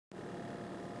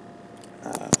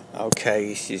Okay,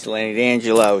 this is Lenny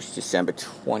D'Angelo. It's December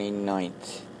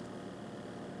 29th.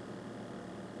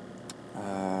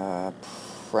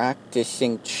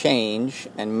 Practicing change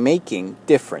and making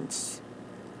difference.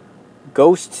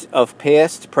 Ghosts of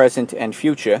past, present, and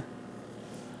future.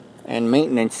 And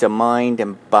maintenance of mind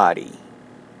and body.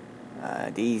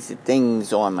 These are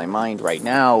things on my mind right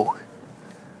now.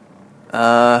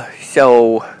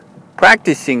 So,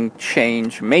 practicing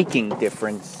change, making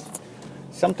difference.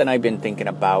 Something I've been thinking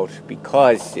about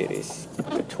because it is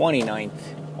the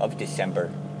 29th of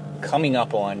December, coming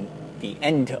up on the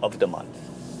end of the month.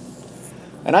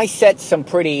 And I set some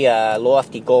pretty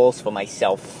lofty goals for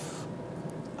myself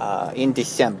in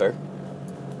December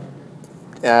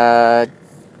that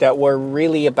were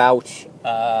really about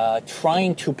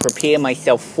trying to prepare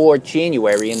myself for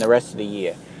January and the rest of the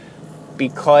year.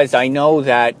 Because I know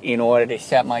that in order to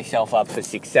set myself up for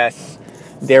success,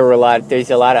 there's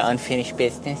a lot of unfinished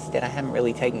business that I haven't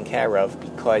really taken care of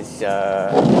because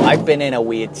I've been in a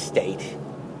weird state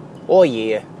all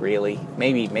year, really,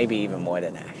 maybe even more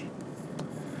than that.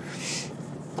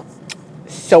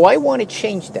 So I want to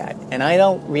change that, and I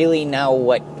don't really know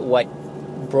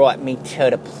what brought me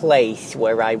to the place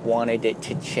where I wanted it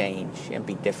to change and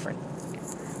be different.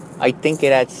 I think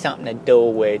it had something to do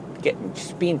with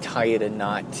just being tired of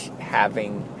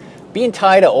being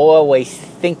tired of always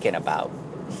thinking about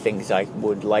things I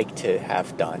would like to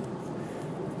have done,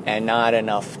 and not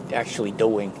enough actually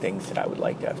doing things that I would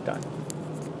like to have done.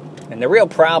 And the real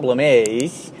problem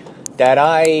is that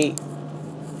I've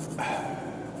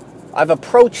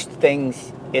approached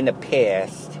things in the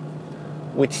past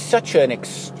with such an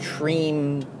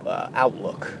extreme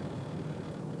outlook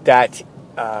that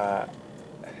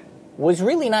was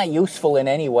really not useful in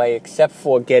any way except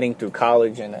for getting through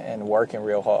college and working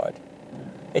real hard.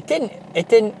 It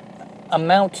didn't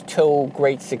amount to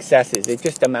great successes. It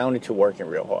just amounted to working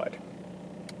real hard.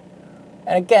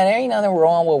 And again, there ain't nothing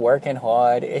wrong with working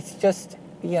hard. It's just,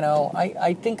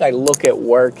 I think I look at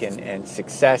work and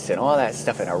success and all that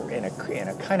stuff in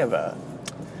a kind of a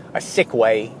sick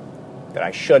way that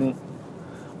I shouldn't.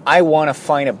 I want to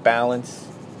find a balance,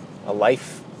 a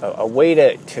life, a way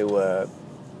to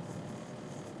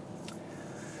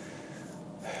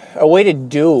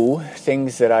do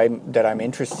things that I'm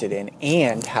interested in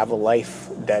and have a life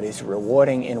that is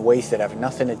rewarding in ways that have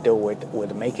nothing to do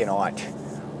with making art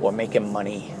or making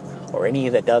money or any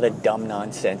of the other dumb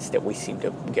nonsense that we seem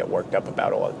to get worked up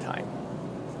about all the time.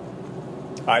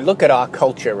 I look at our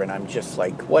culture and I'm just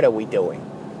like, what are we doing?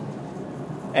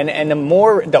 And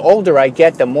the older I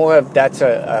get, the more that's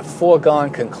a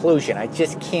foregone conclusion. I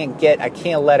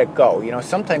can't let it go.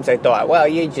 Sometimes I thought, well,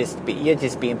 you're just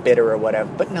being bitter or whatever.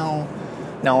 But no,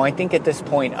 I think at this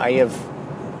point I have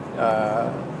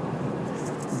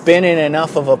been in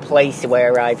enough of a place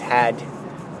where I've had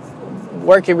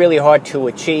working really hard to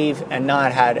achieve and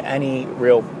not had any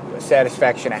real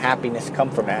satisfaction or happiness come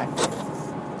from that.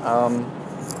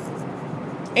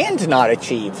 And not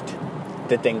achieved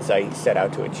the things I set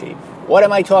out to achieve. What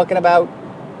am I talking about?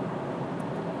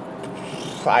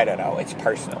 I don't know. It's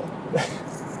personal.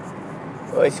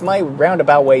 It's my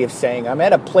roundabout way of saying I'm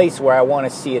at a place where I want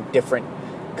to see a different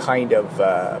kind of...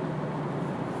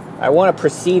 I want to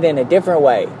proceed in a different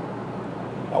way.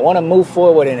 I want to move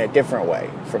forward in a different way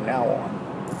from now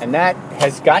on. And that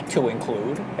has got to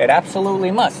include, it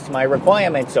absolutely must. My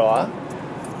requirements are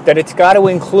that it's got to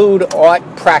include art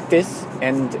practice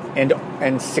and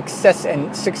success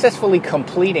and successfully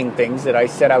completing things that I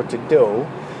set out to do,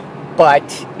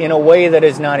 but in a way that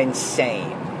is not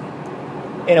insane.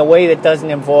 In a way that doesn't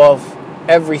involve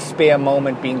every spare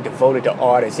moment being devoted to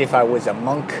art as if I was a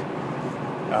monk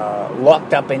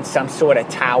locked up in some sort of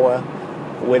tower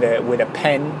with a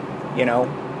pen,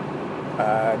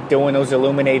 doing those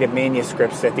illuminated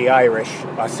manuscripts that the Irish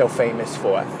are so famous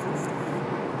for.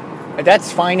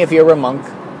 That's fine if you're a monk,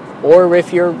 or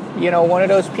if you're, one of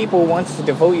those people who wants to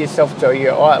devote yourself to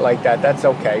your art like that, that's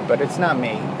okay, but it's not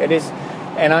me. It is,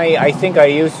 and I think I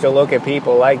used to look at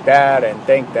people like that and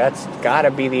think that's got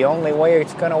to be the only way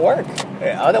it's going to work.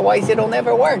 Otherwise, it'll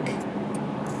never work.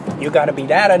 You got to be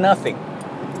that or nothing.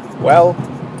 Well,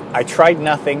 I tried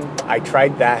nothing. I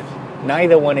tried that.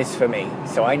 Neither one is for me,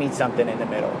 so I need something in the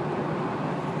middle.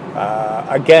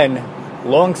 Again,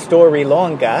 long story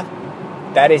longer,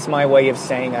 that is my way of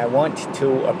saying I want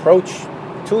to approach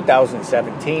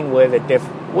 2017 with a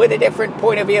different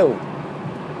point of view.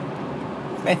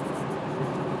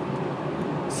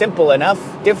 Simple enough,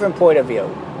 different point of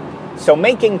view. So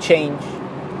making change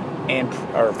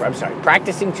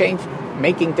practicing change,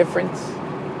 making difference.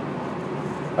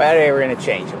 Well, they're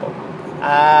interchangeable.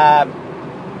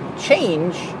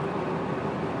 Change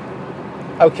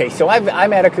Okay, so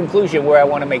I'm at a conclusion where I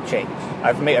want to make change.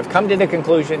 I've come to the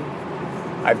conclusion.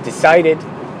 I've decided,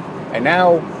 and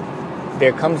now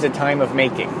there comes a time of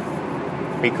making,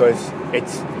 because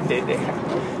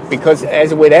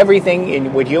as with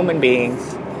everything with human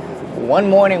beings, one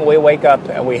morning we wake up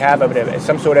and we have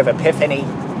some sort of epiphany,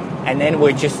 and then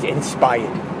we're just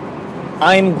inspired.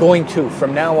 I'm going to,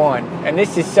 from now on, and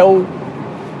this is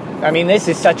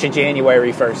such a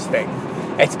January 1st thing.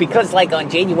 It's because, like, on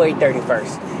January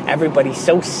 31st, everybody's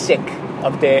so sick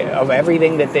of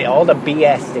everything all the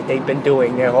BS that they've been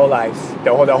doing their whole lives,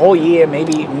 the whole year,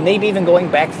 maybe even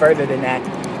going back further than that,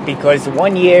 because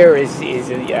 1 year is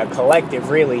a collective,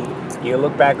 really. You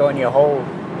look back on your whole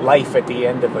life at the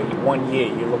end of 1 year,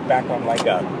 you look back on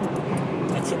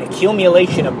it's an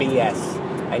accumulation of BS,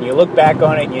 and you look back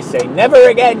on it and you say, never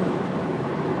again.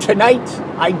 Tonight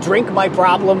I drink my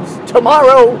problems,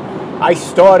 tomorrow I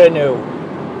start anew.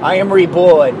 I am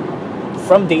reborn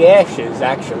from the ashes,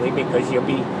 actually, because you'll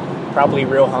be probably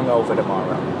real hungover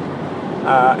tomorrow.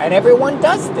 And everyone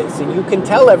does this, and you can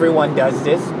tell everyone does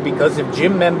this because of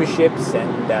gym memberships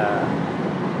and,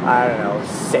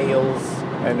 sales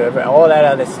and all that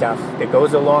other stuff that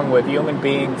goes along with human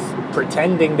beings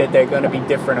pretending that they're going to be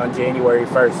different on January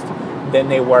 1st than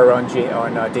they were on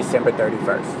December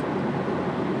 31st.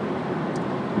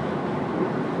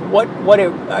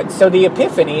 So the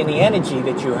epiphany and the energy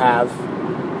that you have,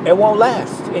 it won't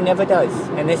last. It never does.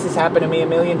 And this has happened to me a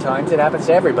million times. It happens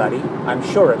to everybody. I'm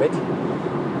sure of it.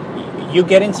 You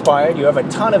get inspired. You have a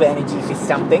ton of energy for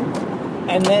something.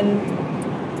 And then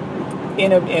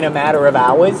in a matter of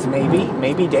hours,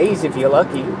 maybe days if you're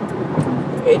lucky,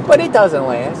 but it doesn't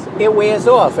last. It wears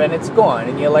off and it's gone.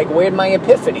 And you're like, where'd my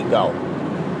epiphany go?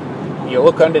 You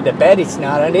look under the bed. It's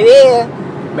not under there.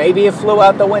 Maybe it flew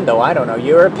out the window. I don't know.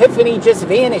 Your epiphany just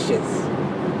vanishes.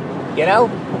 You know?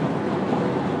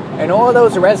 And all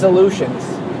those resolutions,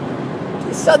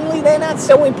 suddenly they're not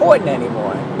so important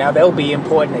anymore. Now, they'll be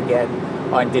important again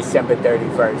on December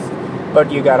 31st.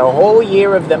 But you got a whole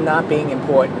year of them not being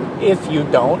important if you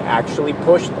don't actually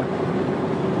push them.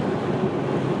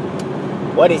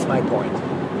 What is my point?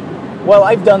 Well,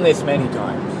 I've done this many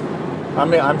times.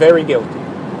 I'm very guilty.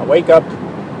 I wake up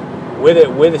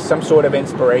with some sort of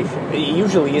inspiration. It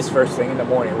usually is first thing in the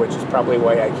morning, which is probably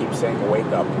why I keep saying wake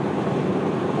up.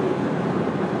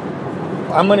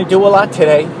 I'm going to do a lot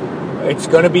today. It's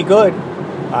going to be good.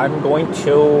 I'm going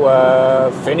to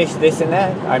finish this and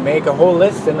that. I make a whole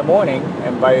list in the morning,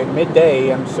 and by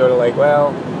midday, I'm sort of like,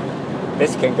 well,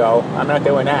 this can go. I'm not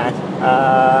doing that.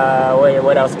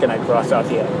 What else can I cross off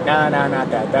here? No,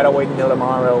 not that. That'll wait until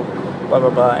tomorrow, blah,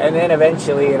 blah, blah. And then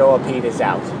eventually it all peters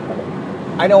out.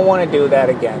 I don't want to do that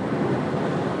again.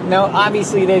 Now,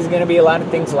 obviously, there's going to be a lot of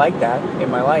things like that in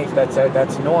my life.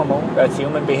 That's normal. That's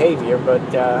human behavior.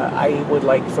 But I would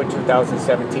like for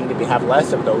 2017 to have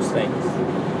less of those things.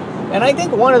 And I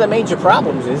think one of the major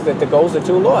problems is that the goals are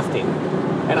too lofty.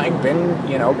 And I've been,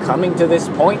 coming to this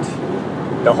point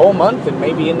the whole month, and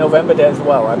maybe in November as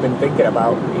well. I've been thinking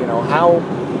about, how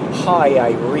high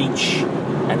I reach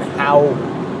and how,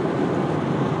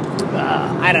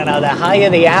 the higher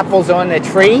the apples on the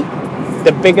tree,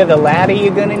 the bigger the ladder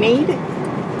you're going to need.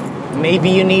 Maybe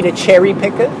you need a cherry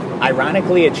picker.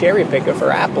 Ironically, a cherry picker for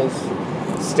apples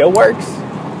still works.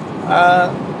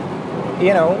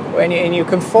 And you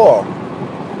can fall.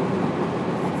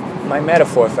 My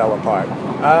metaphor fell apart.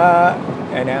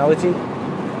 Analogy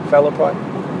fell apart.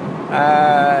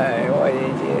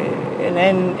 And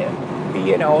then,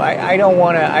 I don't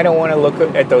want to look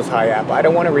at those high apples. I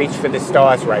don't want to reach for the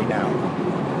stars right now.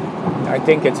 I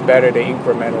think it's better to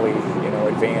incrementally,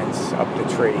 advance up the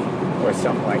tree or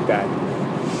something like that.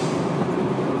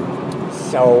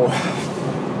 So,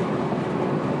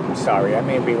 I'm sorry, I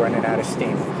may be running out of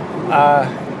steam.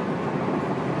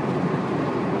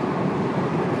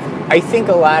 I think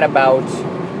a lot about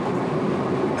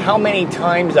how many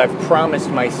times I've promised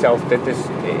myself that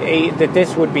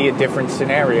this would be a different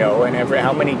scenario, and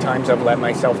how many times I've let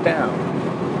myself down.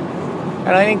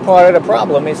 And I think part of the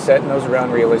problem is setting those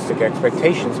unrealistic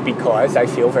expectations, because I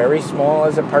feel very small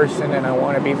as a person and I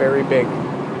want to be very big.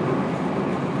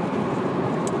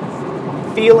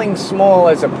 Feeling small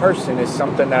as a person is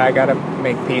something that I got to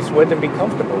make peace with and be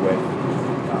comfortable with.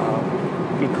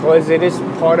 Because it is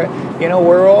part of,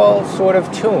 we're all sort of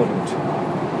tuned.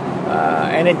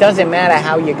 And it doesn't matter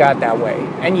how you got that way.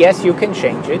 And yes, you can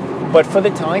change it, but for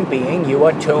the time being, you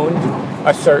are tuned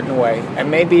a certain way. And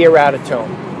maybe you're out of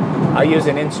tune. I'll use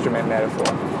an instrument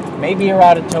metaphor. Maybe you're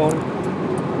out of tune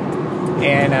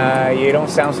and you don't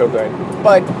sound so good.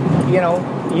 But,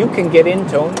 you can get in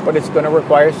tune, but it's going to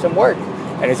require some work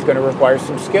and it's going to require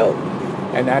some skill.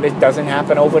 and that it doesn't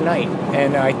happen overnight.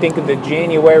 And I think the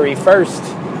January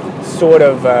 1st sort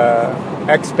of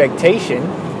expectation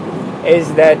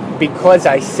is that because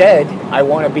I said I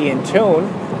want to be in tune,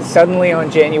 suddenly on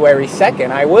January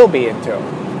 2nd I will be in tune.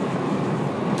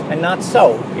 And not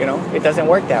so, it doesn't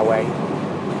work that way.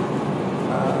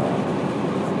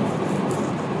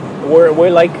 We're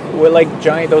like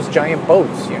those giant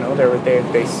boats,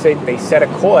 they set a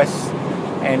course,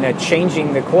 and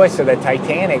changing the course of the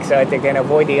Titanic so that they can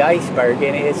avoid the iceberg,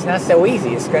 and it's not so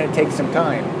easy. It's going to take some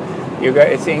time.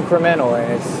 It's incremental,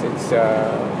 and it's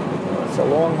a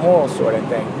long haul sort of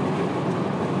thing.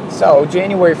 So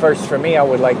January 1st for me, I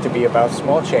would like to be about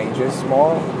small changes,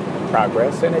 small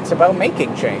progress, and it's about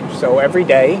making change. So every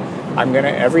day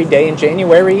in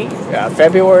January,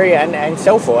 February, and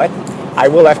so forth, I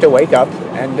will have to wake up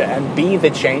and be the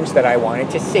change that I wanted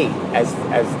to see, as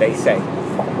they say,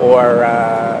 or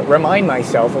remind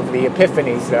myself of the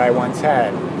epiphanies that I once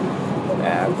had.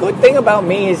 Good thing about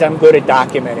me is I'm good at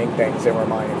documenting things and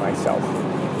reminding myself.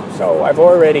 So I've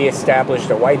already established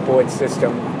a whiteboard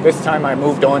system. This time I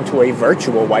moved on to a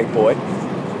virtual whiteboard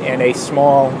and a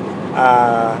small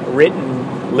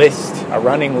written list, a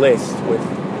running list with,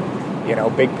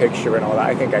 big picture and all that.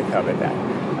 I think I covered that.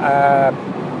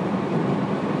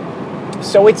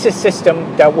 So it's a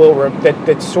system that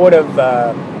that sort of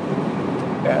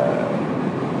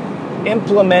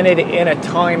implemented in a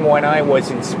time when I was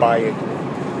inspired.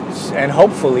 And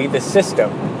hopefully the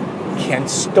system can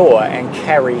store and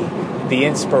carry the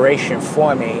inspiration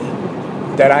for me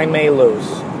that I may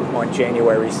lose on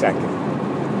January 2nd.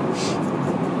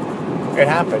 It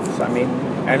happens.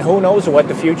 And who knows what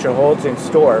the future holds in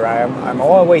store. I'm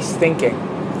always thinking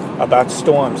about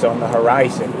storms on the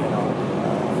horizon,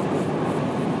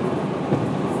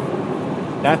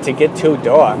 not to get too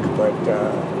dark, but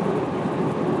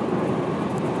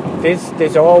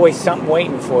there's always something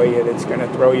waiting for you that's going to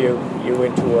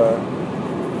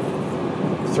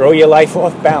throw your life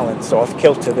off balance, off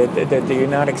kilter, that you're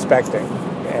not expecting.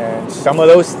 And some of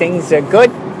those things are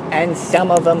good, and some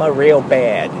of them are real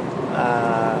bad.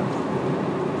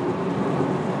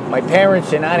 My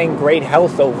parents are not in great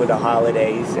health over the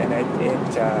holidays, and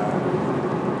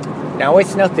now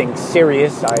it's nothing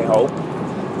serious, I hope,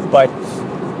 but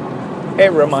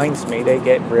it reminds me they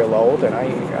get real old, and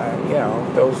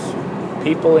those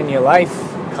people in your life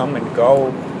come and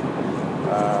go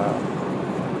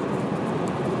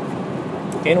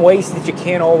in ways that you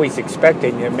can't always expect,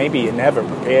 and maybe you're never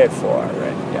prepared for.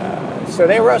 And so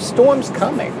there are storms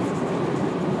coming,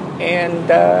 and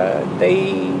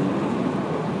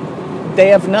they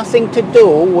have nothing to do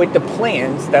with the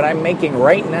plans that I'm making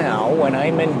right now when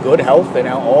I'm in good health and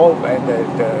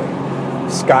the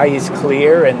sky is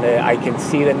clear and I can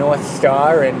see the North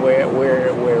Star and we're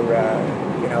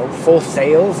full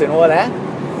sails and all that.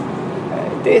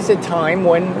 There's a time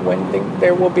when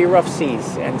there will be rough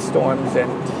seas and storms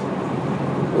and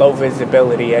low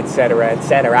visibility, etc.,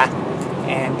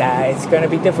 and it's going to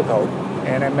be difficult.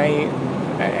 And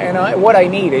what I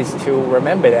need is to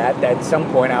remember that at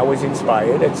some point I was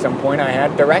inspired, at some point I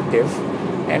had directive,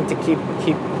 and to keep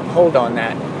hold on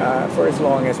that for as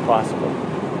long as possible.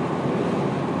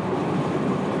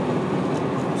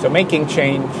 So making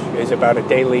change is about a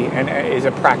daily, and is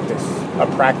a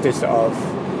practice of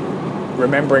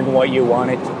remembering what you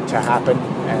want it to happen,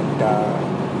 and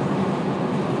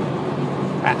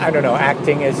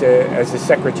acting as a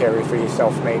secretary for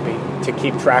yourself, maybe, to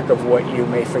keep track of what you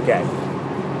may forget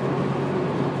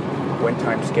when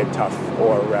times get tough,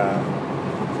 or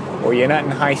you're not in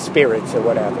high spirits or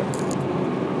whatever.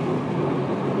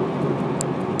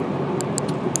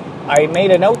 I made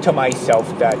a note to myself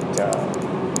that,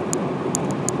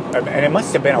 and it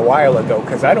must have been a while ago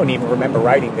because I don't even remember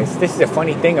writing this. This is a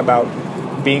funny thing about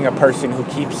being a person who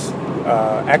keeps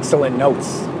excellent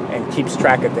notes and keeps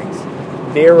track of things.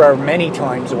 There are many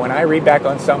times when I read back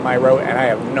on something I wrote and I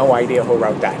have no idea who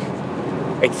wrote that.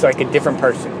 It's like a different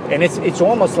person. And it's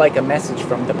almost like a message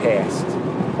from the past.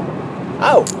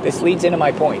 Oh, this leads into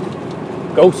my point.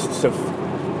 Ghosts of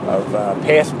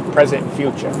past, present, and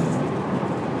future.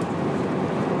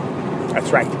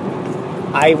 That's right.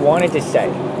 I wanted to say,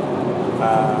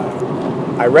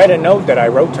 I read a note that I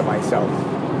wrote to myself,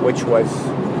 which was,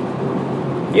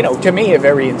 to me,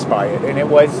 very inspired. And it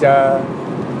was,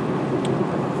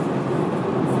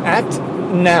 act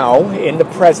now in the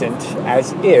present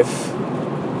as if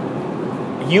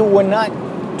you were not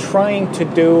trying to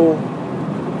do,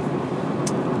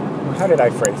 how did I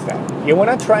phrase that? You were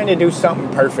not trying to do something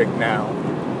perfect now,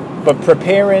 but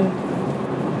preparing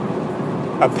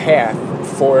a path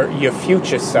for your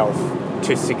future self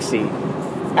to succeed.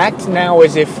 Act now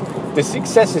as if The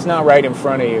success is not right in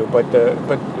front of you, but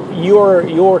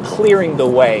you're clearing the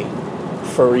way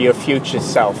for your future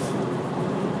self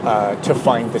to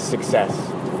find the success.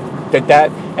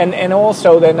 And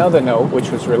also another note, which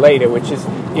was related, which is,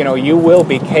 you will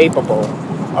be capable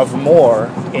of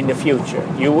more in the future.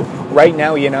 Right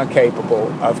now you're not capable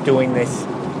of doing this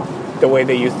the way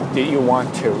that you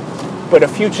want to, but a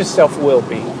future self will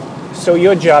be. So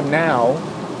your job now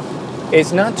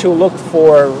is not to look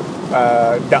for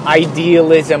the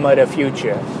idealism of the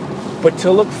future, but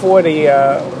to look for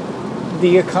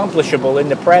the accomplishable in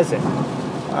the present,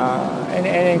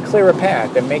 and clear a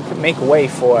path and make way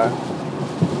for.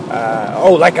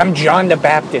 Like I'm John the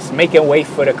Baptist, making way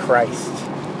for the Christ.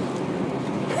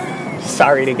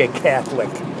 Sorry to get Catholic.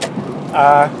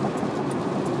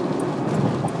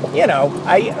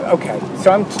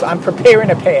 So I'm preparing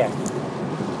a path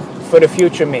for the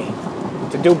future me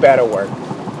to do better work.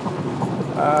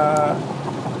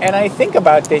 And I think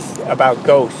about about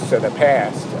ghosts of the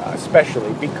past,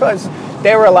 especially because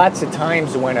there are lots of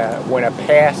times when a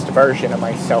past version of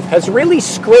myself has really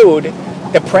screwed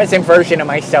the present version of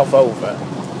myself over,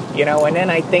 and then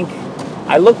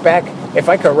I look back, if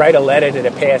I could write a letter to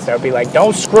the past, I would be like,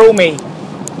 don't screw me,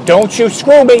 don't you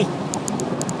screw me.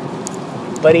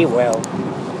 But he will,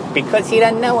 because he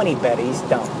doesn't know any better, he's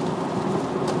dumb.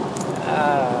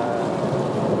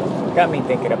 Got me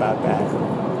thinking about that,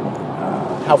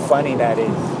 how funny that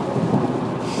is.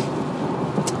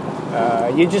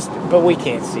 But we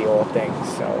can't see all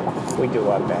things, so we do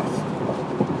our best.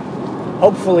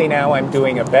 Hopefully now I'm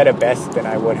doing a better best than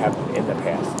I would have in the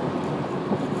past.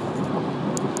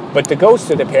 But the ghost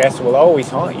of the past will always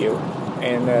haunt you,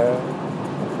 and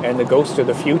the ghost of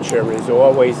the future is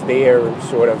always there,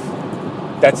 sort of.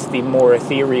 That's the more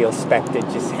ethereal specter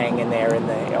just hanging there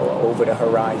over the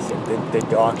horizon, the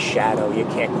dark shadow. You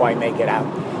can't quite make it out.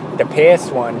 The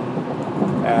past one,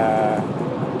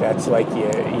 that's like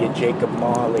your Jacob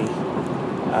Marley,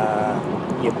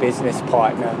 your business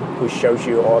partner who shows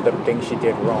you all the things you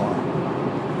did wrong.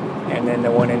 And then the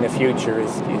one in the future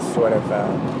is sort of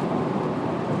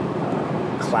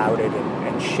clouded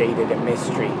and shaded in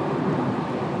mystery.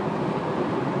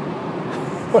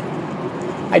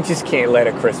 I just can't let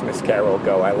A Christmas Carol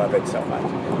go. I love it so much.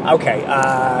 Okay,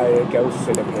 it goes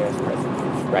to the past,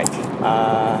 present. Right.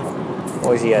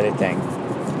 What was the other thing?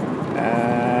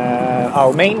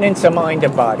 Maintenance of mind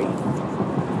and body.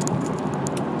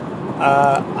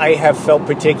 I have felt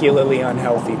particularly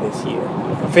unhealthy this year,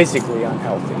 physically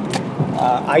unhealthy.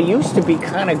 I used to be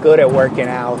kind of good at working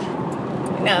out.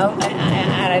 No,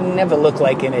 I never looked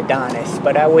like an Adonis,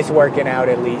 but I was working out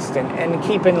at least and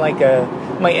keeping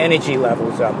my energy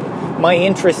levels up. My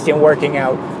interest in working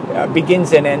out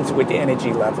begins and ends with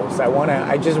energy levels.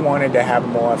 I just wanted to have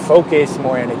more focus,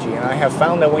 more energy, and I have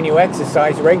found that when you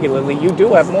exercise regularly, you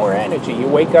do have more energy. You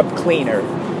wake up cleaner.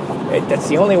 That's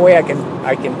the only way I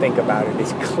can think about it,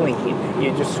 is clean.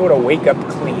 You just sort of wake up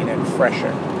clean and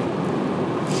fresher,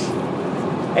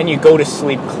 and you go to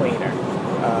sleep cleaner.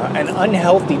 An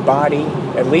unhealthy body,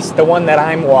 at least the one that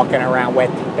I'm walking around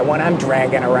with, the one I'm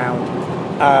dragging around,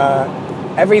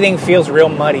 everything feels real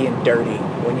muddy and dirty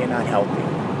when you're not healthy.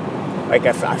 Like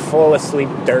I fall asleep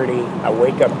dirty, I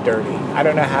wake up dirty. I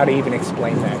don't know how to even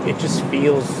explain that. It just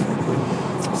feels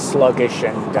sluggish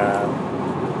and,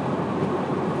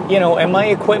 and my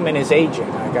equipment is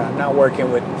aging. I'm not working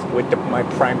with my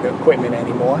prime equipment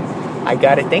anymore. I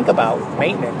got to think about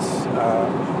maintenance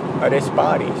of this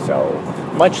body. So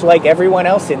much like everyone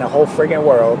else in the whole friggin'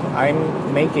 world,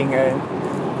 I'm making a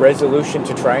resolution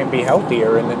to try and be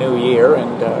healthier in the new year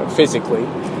and physically.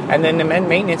 And then the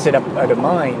maintenance of the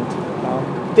mind.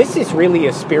 This is really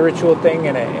a spiritual thing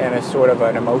and a sort of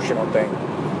an emotional thing.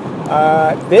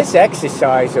 This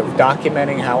exercise of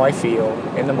documenting how I feel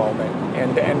in the moment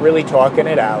and really talking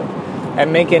it out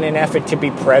and making an effort to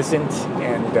be present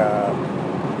and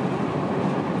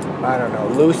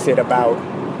lucid about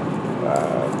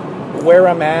where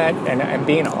I'm at and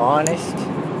being honest,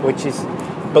 which is,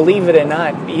 believe it or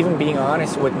not, even being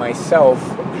honest with myself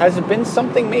has been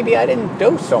something maybe I didn't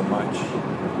do so much.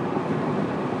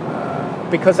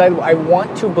 Because I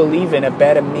want to believe in a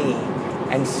better me.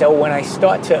 And so when I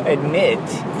start to admit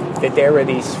that there are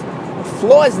these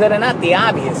flaws that are not the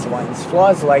obvious ones,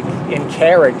 flaws like in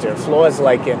character, flaws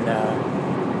like in,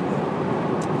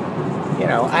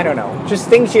 I don't know, just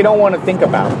things you don't want to think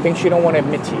about, things you don't want to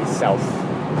admit to yourself.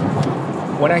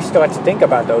 When I start to think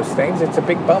about those things, it's a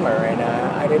big bummer, and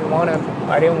I didn't want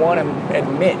to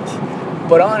admit.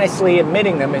 But honestly,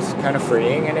 admitting them is kind of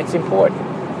freeing, and it's important.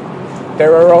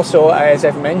 There are also, as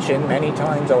I've mentioned many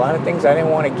times, a lot of things I didn't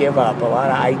want to give up, a lot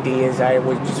of ideas I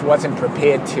just wasn't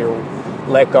prepared to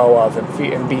let go of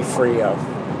and be free of.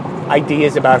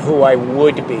 Ideas about who I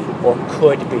would be or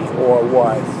could be or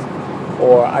was,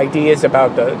 or ideas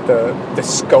about the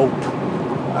scope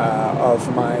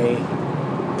of my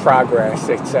progress,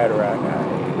 etc.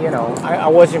 I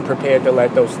wasn't prepared to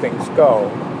let those things go.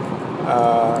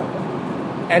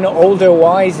 And older,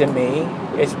 wiser me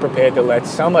is prepared to let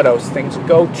some of those things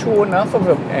go to enough of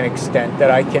an extent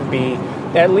that I can be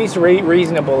at least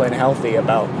reasonable and healthy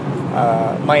about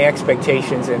my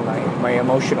expectations and my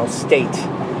emotional state.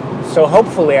 So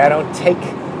hopefully I don't take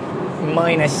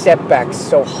minor setbacks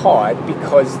so hard,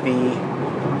 because the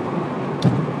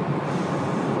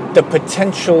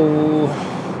potential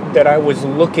that I was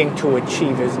looking to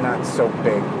achieve is not so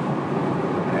big.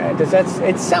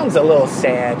 It sounds a little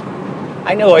sad.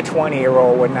 I know a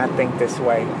 20-year-old would not think this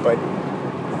way, but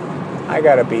I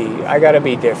gotta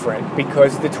be different,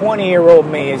 because the 20-year-old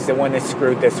me is the one that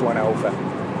screwed this one over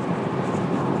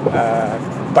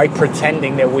by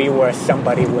pretending that we were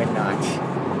somebody we're not.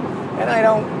 And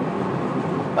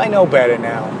I know better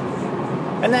now,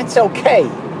 and that's okay.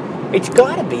 It's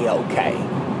gotta be okay.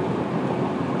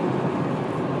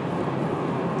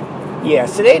 Yeah,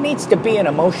 so there needs to be an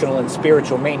emotional and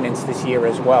spiritual maintenance this year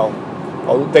as well,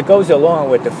 that goes along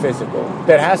with the physical,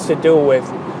 that has to do with,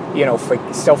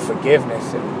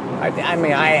 self-forgiveness. And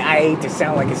I hate to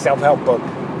sound like a self-help book,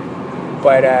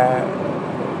 but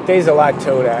there's a lot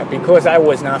to that, because I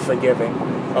was not forgiving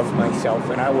of myself,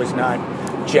 and I was not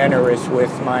generous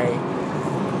with my,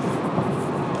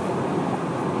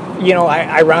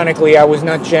 ironically, I was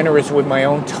not generous with my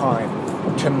own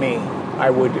time to me. I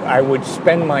would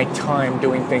spend my time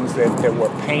doing things that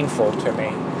were painful to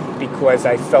me, because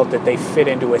I felt that they fit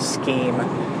into a scheme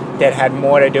that had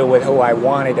more to do with who I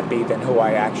wanted to be than who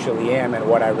I actually am and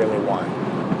what I really want.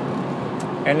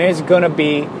 And there's going to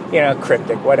be,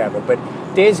 cryptic, whatever, but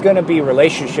there's going to be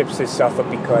relationships that suffer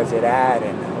because of that,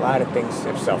 and a lot of things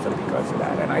have suffered because of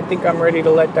that. And I think I'm ready to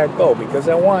let that go, because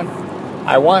I want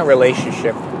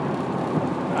relationship.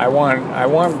 I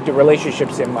want the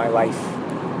relationships in my life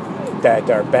that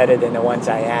are better than the ones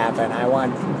I have, and I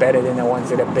want better than the ones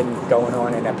that have been going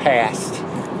on in the past.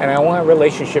 And I want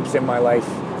relationships in my life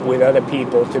with other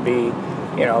people to be,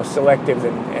 selective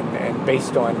and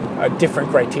based on a different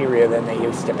criteria than they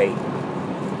used to be.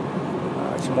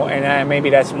 It's more, and maybe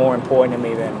that's more important to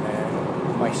me than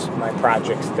my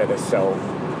projects that are so.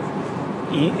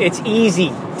 It's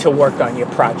easy to work on your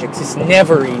projects. It's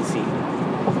never easy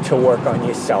to work on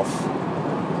yourself.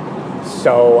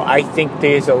 So I think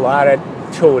there's a lot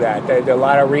to that. There's a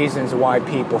lot of reasons why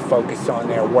people focus on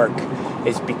their work,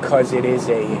 is because it is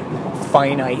a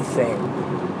finite thing.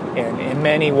 And in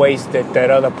many ways that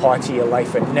other parts of your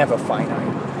life are never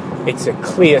finite. It's a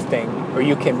clear thing, or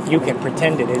you can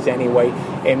pretend it is anyway,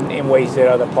 in ways that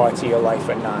other parts of your life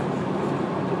are not.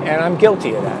 And I'm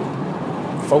guilty of that.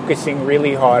 Focusing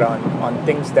really hard on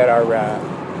things that are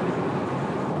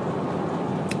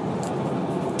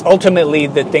ultimately,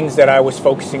 the things that I was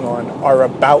focusing on are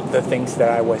about the things that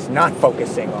I was not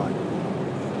focusing on.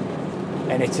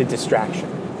 And it's a distraction.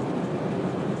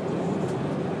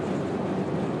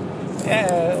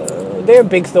 There are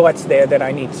big thoughts there that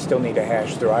I still need to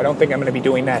hash through. I don't think I'm going to be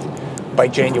doing that by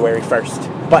January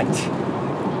 1st. But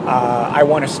I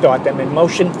want to start them in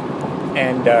motion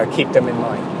and keep them in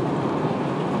mind.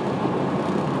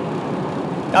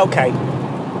 Okay.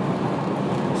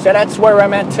 So that's where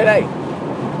I'm at today.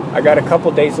 I got a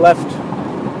couple days left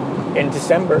in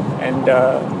December, and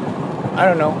I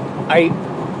don't know.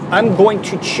 I'm going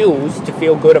to choose to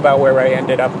feel good about where I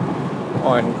ended up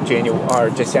on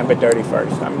December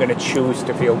 31st. I'm going to choose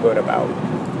to feel good about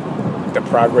the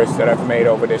progress that I've made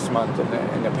over this month and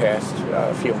in the past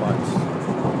few months,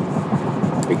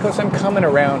 because I'm coming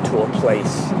around to a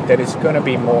place that is going to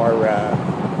be more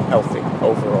healthy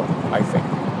overall, I think.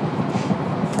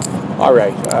 All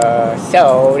right,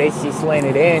 so this is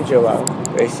Leonard Angelo.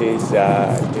 This is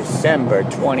December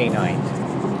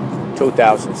 29th,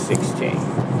 2016.